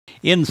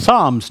In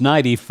Psalms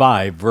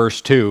 95,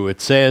 verse 2, it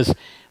says,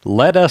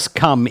 "Let us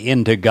come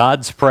into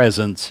God's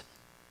presence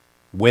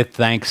with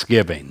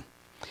thanksgiving.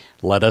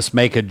 Let us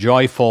make a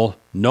joyful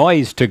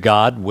noise to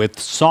God with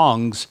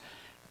songs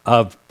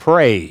of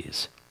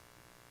praise."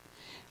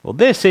 Well,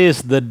 this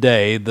is the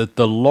day that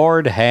the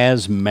Lord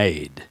has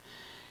made,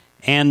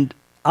 and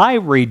I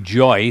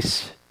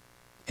rejoice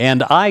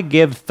and I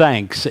give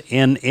thanks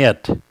in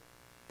it.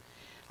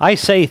 I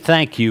say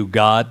thank you,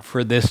 God,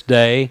 for this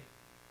day.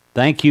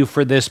 Thank you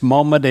for this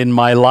moment in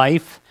my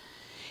life.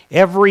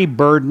 Every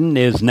burden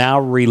is now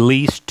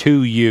released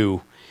to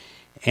you,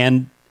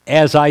 and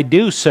as I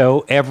do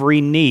so,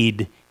 every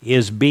need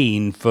is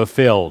being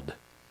fulfilled.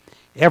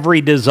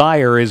 Every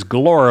desire is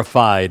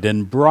glorified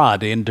and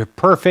brought into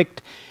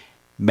perfect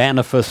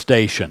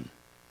manifestation.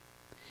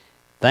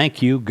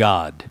 Thank you,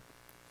 God,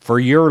 for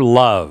your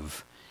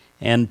love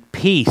and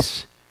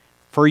peace,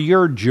 for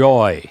your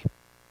joy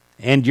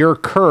and your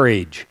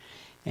courage,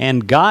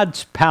 and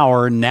God's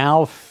power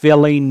now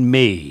filling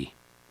me.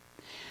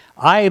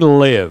 I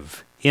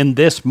live in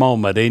this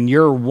moment, in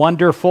your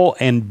wonderful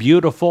and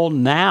beautiful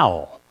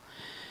now.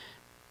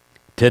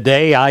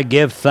 Today I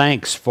give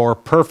thanks for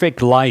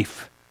perfect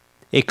life,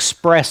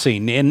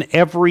 expressing in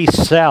every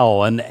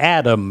cell and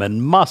atom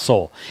and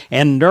muscle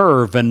and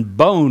nerve and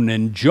bone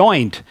and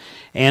joint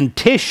and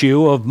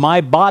tissue of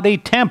my body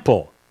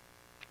temple.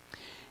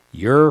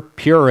 Your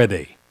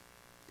purity,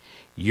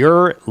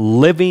 your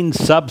living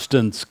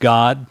substance,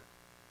 God,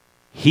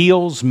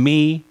 heals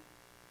me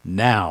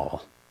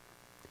now.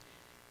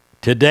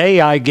 Today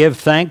I give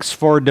thanks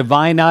for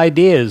divine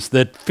ideas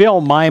that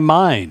fill my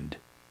mind,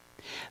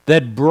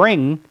 that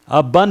bring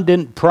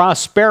abundant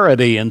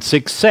prosperity and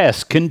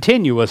success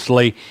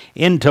continuously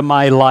into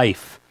my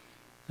life,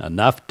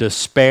 enough to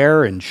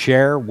spare and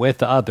share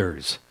with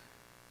others.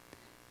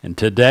 And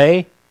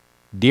today,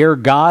 dear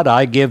God,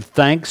 I give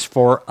thanks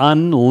for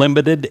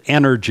unlimited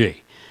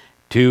energy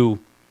to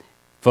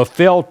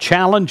fulfill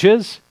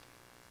challenges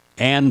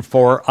and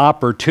for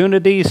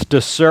opportunities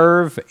to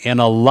serve in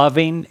a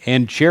loving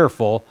and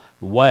cheerful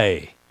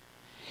way.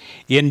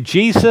 In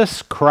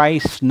Jesus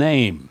Christ's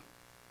name,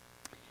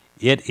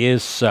 it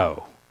is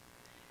so.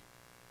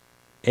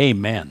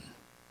 Amen.